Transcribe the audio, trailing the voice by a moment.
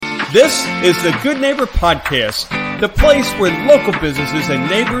This is the Good Neighbor Podcast, the place where local businesses and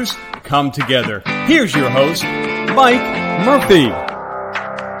neighbors come together. Here's your host, Mike Murphy.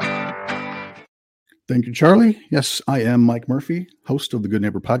 Thank you, Charlie. Yes, I am Mike Murphy, host of the Good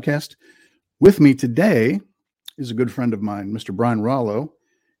Neighbor Podcast. With me today is a good friend of mine, Mr. Bryan Rollo.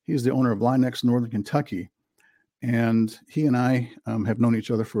 He's the owner of Linex Northern Kentucky, and he and I have known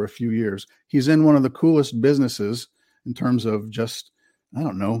each other for a few years. He's in one of the coolest businesses in terms of just, I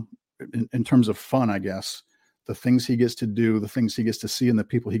don't know, in terms of fun, I guess. The things he gets to do, the things he gets to see, and the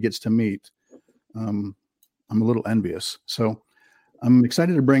people he gets to meet. I'm a little envious. So I'm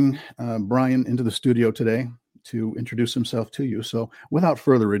excited to bring Bryan into the studio today to introduce himself to you. So without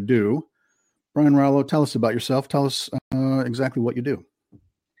further ado, Bryan Rollo, tell us about yourself. Tell us exactly what you do.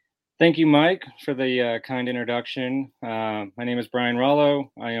 Thank you, Mike, for the kind introduction. My name is Bryan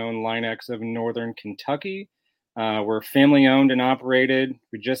Rollo. I own Linex of Northern Kentucky. We're family owned and operated.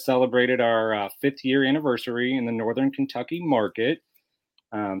 We just celebrated our 5th year anniversary in the Northern Kentucky market.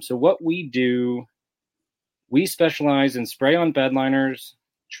 So what we do, we specialize in spray-on bed liners,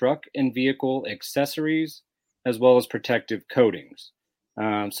 truck and vehicle accessories, as well as protective coatings.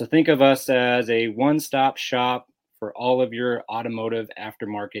 So think of us as a one-stop shop for all of your automotive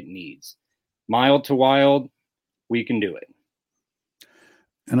aftermarket needs. Mild to wild, we can do it.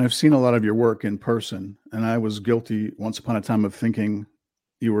 And I've seen a lot of your work in person, and I was guilty once upon a time of thinking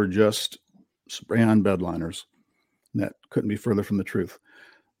you were just spray-on bed liners. That couldn't be further from the truth.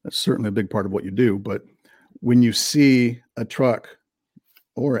 That's certainly a big part of what you do, but when you see a truck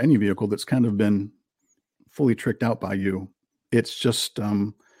or any vehicle that's kind of been fully tricked out by you, it's just,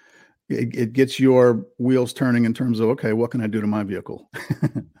 it gets your wheels turning in terms of, okay, what can I do to my vehicle?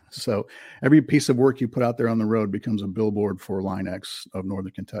 So every piece of work you put out there on the road becomes a billboard for Linex of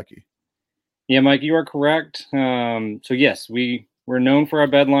Northern Kentucky. Yeah, Mike, you are correct. So yes, we're known for our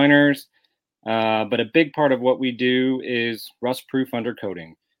bed liners, but a big part of what we do is rust-proof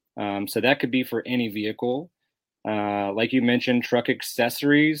undercoating. So that could be for any vehicle. Like you mentioned, truck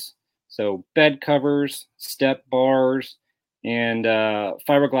accessories. So bed covers, step bars, and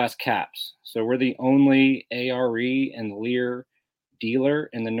fiberglass caps. So we're the only ARE and Lear dealer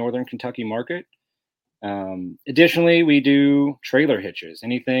in the Northern Kentucky market. Additionally, we do trailer hitches,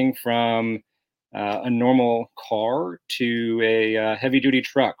 anything from a normal car to a heavy-duty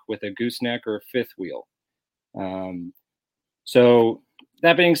truck with a gooseneck or a fifth wheel. So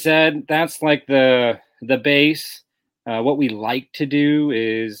that being said, that's like the base. What we like to do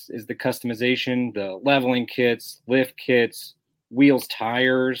is the customization, the leveling kits, lift kits, wheels,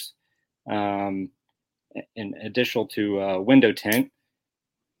 tires, in addition to window tint.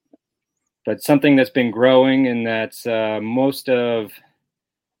 But something that's been growing and that's something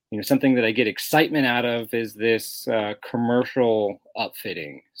that I get excitement out of is this commercial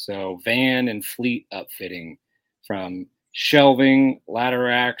upfitting. So van and fleet upfitting, from shelving, ladder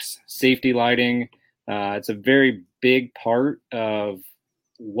racks, safety lighting. It's a very big part of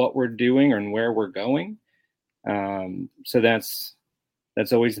what we're doing and where we're going. So that's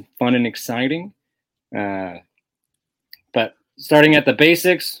always fun and exciting. But starting at the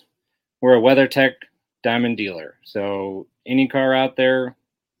basics, we're a WeatherTech diamond dealer. So any car out there,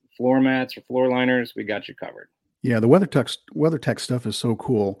 floor mats or floor liners, we got you covered. Yeah, the WeatherTech stuff is so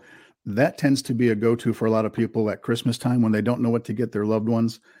cool. That tends to be a go-to for a lot of people at Christmas time when they don't know what to get their loved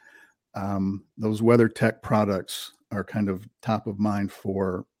ones. Those WeatherTech products are kind of top of mind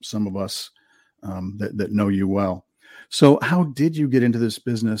for some of us that know you well. So how did you get into this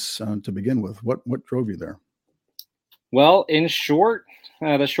business to begin with? What drove you there? Well, in short,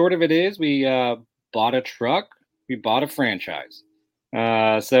 the short of it is we bought a truck. We bought a franchise.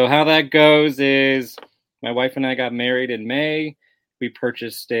 So how that goes is my wife and I got married in May. We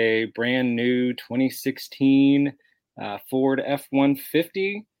purchased a brand new 2016 Ford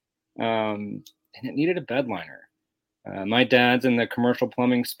F-150, and it needed a bed liner. My dad's in the commercial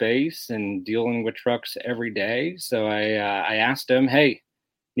plumbing space and dealing with trucks every day. So I asked him, hey,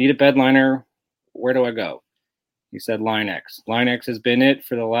 need a bed liner. Where do I go? He said Linex. Linex has been it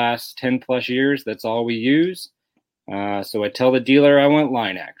for the last 10 plus years. That's all we use. So I tell the dealer I want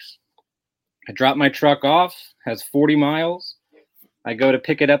Linex. I drop my truck off, has 40 miles. I go to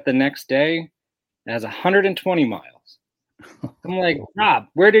pick it up the next day. It has 120 miles. I'm like, Rob,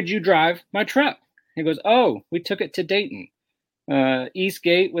 where did you drive my truck? He goes, oh, we took it to Dayton.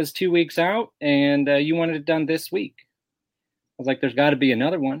 Eastgate was 2 weeks out, and you wanted it done this week. I was like, there's got to be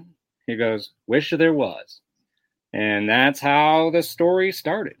another one. He goes, wish there was. And that's how the story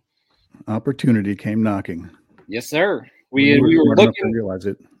started. Opportunity came knocking. Yes, sir. We were looking to realize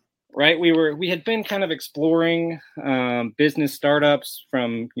it. right? We had been kind of exploring business startups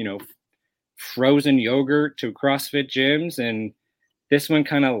from, frozen yogurt to CrossFit gyms. And this one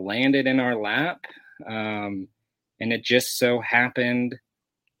kind of landed in our lap. And it just so happened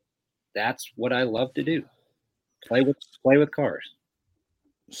that's what I love to do. Play with cars.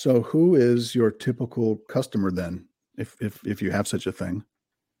 So who is your typical customer then, if you have such a thing?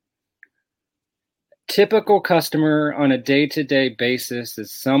 Typical customer on a day-to-day basis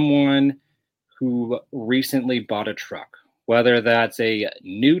is someone who recently bought a truck, whether that's a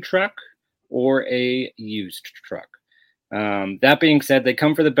new truck or a used truck. That being said, they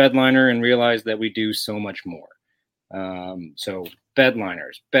come for the bed liner and realize that we do so much more. So bed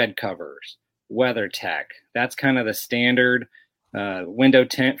liners, bed covers, weather tech, that's kind of the standard window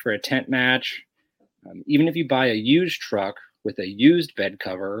tent for a tent match. Even if you buy a used truck with a used bed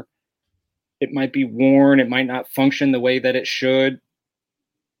cover, it might be worn. It might not function the way that it should.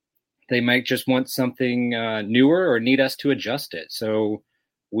 They might just want something newer or need us to adjust it. So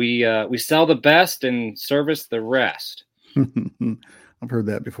we sell the best and service the rest. I've heard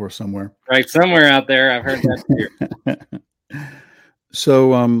that before somewhere. Right, somewhere out there, I've heard that too.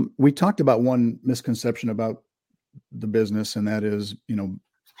 So we talked about one misconception about the business, and that is,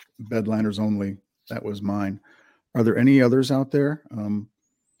 bed liners only. That was mine. Are there any others out there?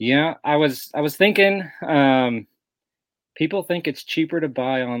 Yeah, I was thinking. People think it's cheaper to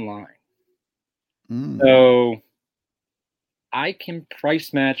buy online. So I can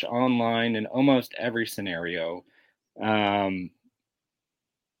price match online in almost every scenario. But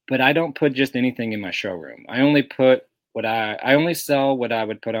I don't put just anything in my showroom. I only sell what I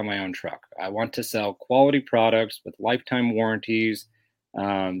would put on my own truck. I want to sell quality products with lifetime warranties.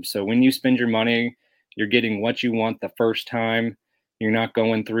 So when you spend your money, you're getting what you want the first time. You're not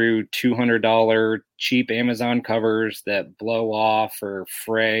going through $200 cheap Amazon covers that blow off or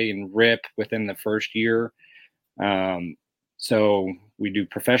fray and rip within the first year. So we do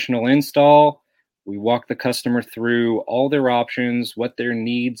professional install. We walk the customer through all their options, what their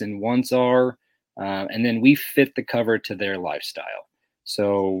needs and wants are, and then we fit the cover to their lifestyle.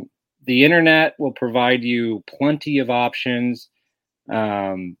 So the internet will provide you plenty of options,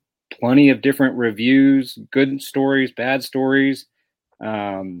 plenty of different reviews, good stories, bad stories.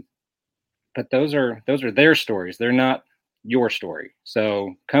 But those are their stories. They're not your story.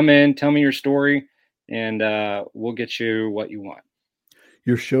 So come in, tell me your story, and we'll get you what you want.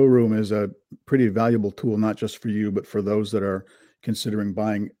 Your showroom is a pretty valuable tool, not just for you, but for those that are considering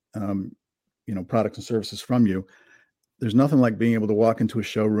buying, products and services from you. There's nothing like being able to walk into a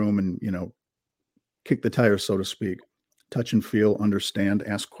showroom and, kick the tires, so to speak, touch and feel, understand,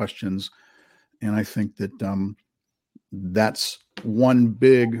 ask questions. And I think that that's one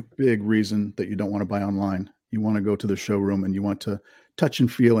big reason that you don't want to buy online. You want to go to the showroom and you want to touch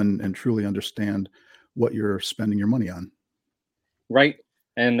and feel and truly understand what you're spending your money on. Right.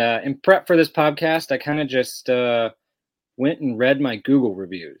 And in prep for this podcast, I kind of just went and read my Google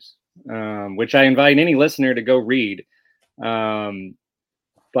reviews, which I invite any listener to go read.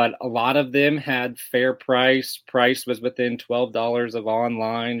 But a lot of them had fair price. Price was within $12 of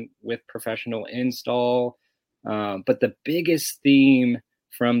online with professional install. But the biggest theme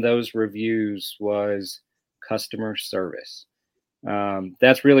from those reviews was customer service.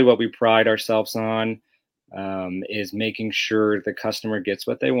 That's really what we pride ourselves on, is making sure the customer gets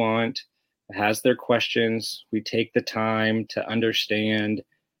what they want, has their questions. We take the time to understand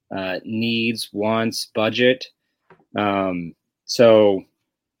needs, wants, budget. So,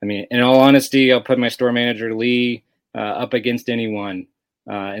 I mean, in all honesty, I'll put my store manager, Lee, up against anyone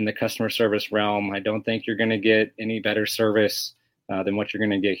in the customer service realm. I don't think you're going to get any better service than what you're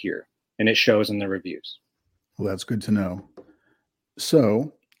going to get here. And it shows in the reviews. Well, that's good to know.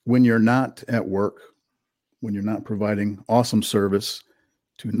 So when you're not at work, when you're not providing awesome service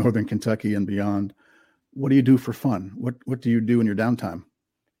to Northern Kentucky and beyond, what do you do for fun? What do you do in your downtime?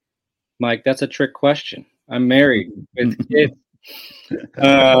 Mike, that's a trick question. I'm married with kids.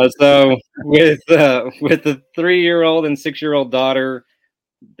 So with the 3-year-old and 6-year-old daughter,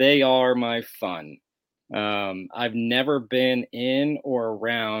 they are my fun. I've never been in or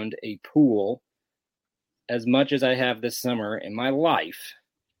around a pool as much as I have this summer in my life.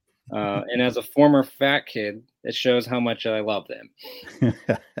 And as a former fat kid, it shows how much I love them.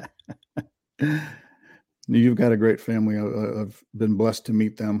 You've got a great family. I've been blessed to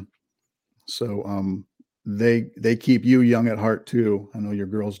meet them. So they keep you young at heart too. I know your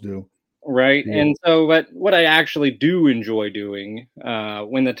girls do. Right. Yeah. And so what I actually do enjoy doing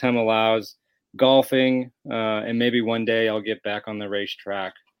when the time allows, golfing, and maybe one day I'll get back on the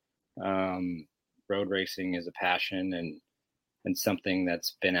racetrack. Road racing is a passion, and and something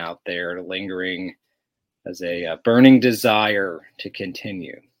that's been out there lingering as a burning desire to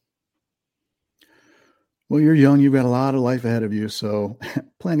continue. Well, you're young. You've got a lot of life ahead of you, so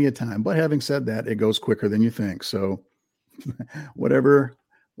plenty of time. But having said that, it goes quicker than you think. So whatever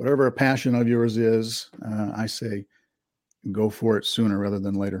a passion of yours is, I say go for it sooner rather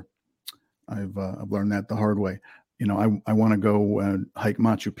than later. I've learned that the hard way. I want to go hike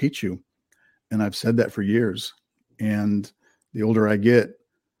Machu Picchu, and I've said that for years. And the older I get,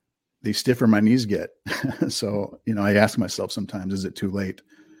 the stiffer my knees get. So, I ask myself sometimes, is it too late?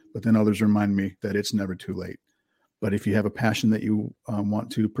 But then others remind me that it's never too late. But if you have a passion that you want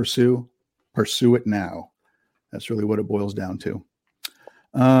to pursue it now. That's really what it boils down to.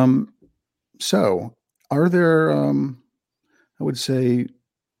 So are there, I would say,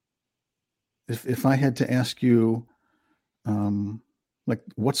 if I had to ask you,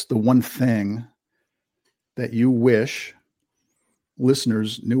 what's the one thing that you wish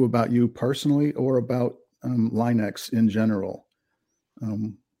listeners knew about you personally or about Line-X in general,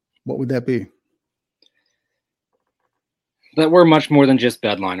 what would that be? That we're much more than just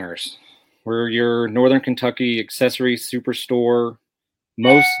bedliners. We're your Northern Kentucky accessory superstore.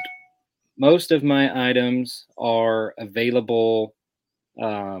 Most of my items are available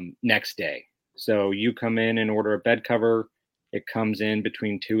next day. So you come in and order a bed cover. It comes in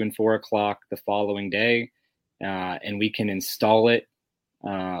between 2 and 4 o'clock the following day, and we can install it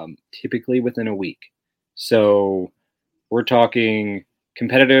typically within a week. So we're talking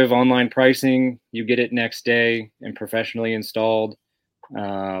competitive online pricing. You get it next day and professionally installed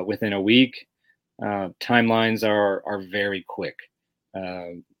within a week. Timelines are very quick.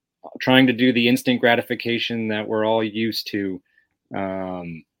 Trying to do the instant gratification that we're all used to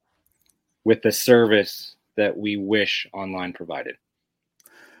with the service that we wish online provided.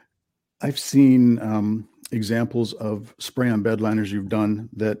 I've seen examples of spray-on bed liners you've done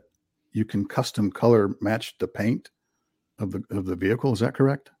that you can custom color match the paint of the vehicle. Is that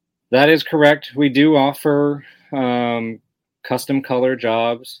correct? That is correct. We do offer custom color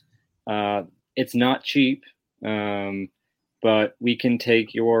jobs. It's not cheap, but we can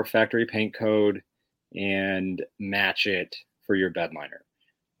take your factory paint code and match it for your bed liner.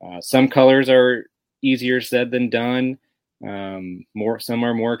 Some colors are easier said than done. Some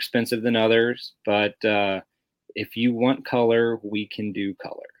are more expensive than others, but if you want color, we can do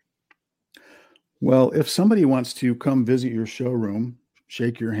color. Well, if somebody wants to come visit your showroom,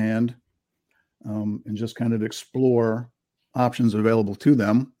 shake your hand, and just kind of explore options available to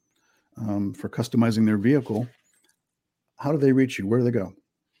them for customizing their vehicle, how do they reach you? Where do they go?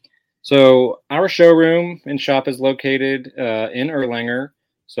 So our showroom and shop is located in Erlanger,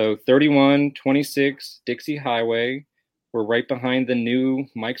 so 3126 Dixie Highway. We're right behind the new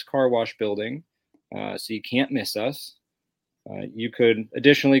Mike's Car Wash building, so you can't miss us. You could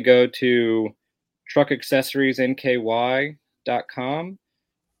additionally go to truckaccessoriesnky.com.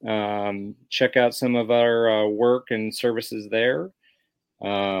 Check out some of our work and services there.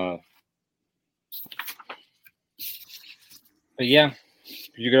 But yeah,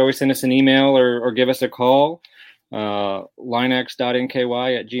 you could always send us an email or give us a call.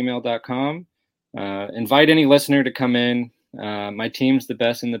 linex.nky@gmail.com. Invite any listener to come in. My team's the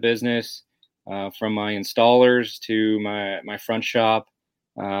best in the business, from my installers to my front shop.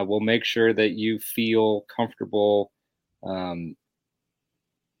 We'll make sure that you feel comfortable.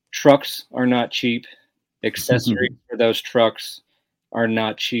 Trucks are not cheap. Accessories for those trucks are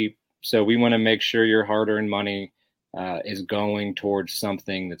not cheap. So we want to make sure your hard-earned money is going towards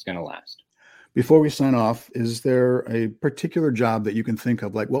something that's going to last. Before we sign off, is there a particular job that you can think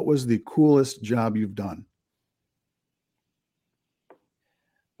of? Like, what was the coolest job you've done?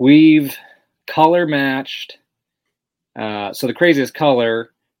 We've color matched. So the craziest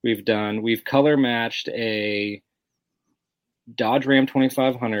color we've done, we've color matched a Dodge Ram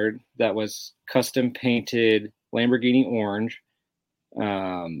 2500 that was custom painted Lamborghini orange.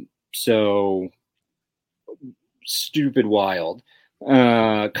 So stupid wild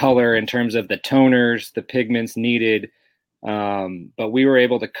color in terms of the toners, the pigments needed. But we were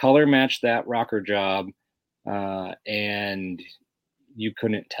able to color match that rocker job, and you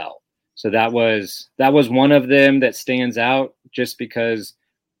couldn't tell. So that was one of them that stands out just because,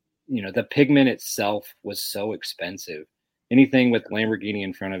 the pigment itself was so expensive. Anything with Lamborghini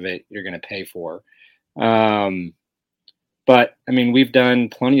in front of it, you're going to pay for. But I mean, we've done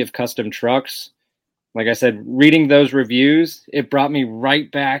plenty of custom trucks. Like I said, reading those reviews, it brought me right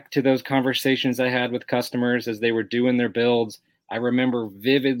back to those conversations I had with customers as they were doing their builds. I remember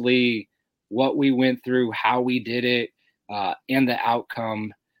vividly what we went through, how we did it, and the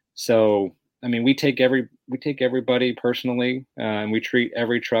outcome. So I mean, we take everybody personally, and we treat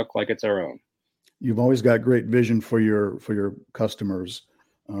every truck like it's our own. You've always got great vision for your customers.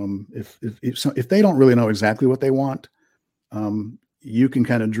 If they don't really know exactly what they want, you can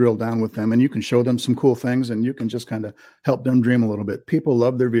kind of drill down with them, and you can show them some cool things, and you can just kind of help them dream a little bit. People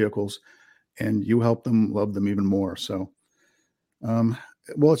love their vehicles, and you help them love them even more. So,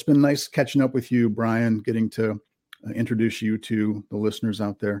 well, it's been nice catching up with you, Bryan, getting to introduce you to the listeners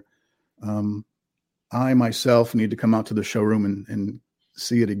out there. I myself need to come out to the showroom and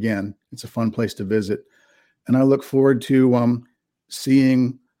see it again. It's a fun place to visit. And I look forward to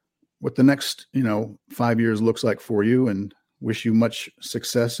seeing what the next 5 years looks like for you, and wish you much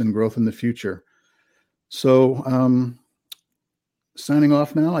success and growth in the future. So signing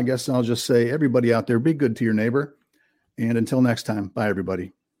off now, I guess I'll just say, everybody out there, be good to your neighbor. And until next time, bye,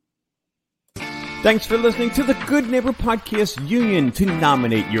 everybody. Thanks for listening to the Good Neighbor Podcast Union. To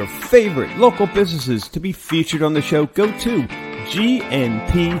nominate your favorite local businesses to be featured on the show, go to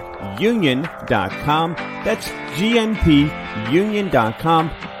gnpunion.com. That's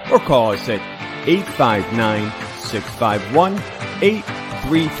gnpunion.com, or call us at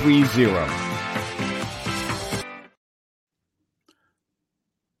 859-651-8330.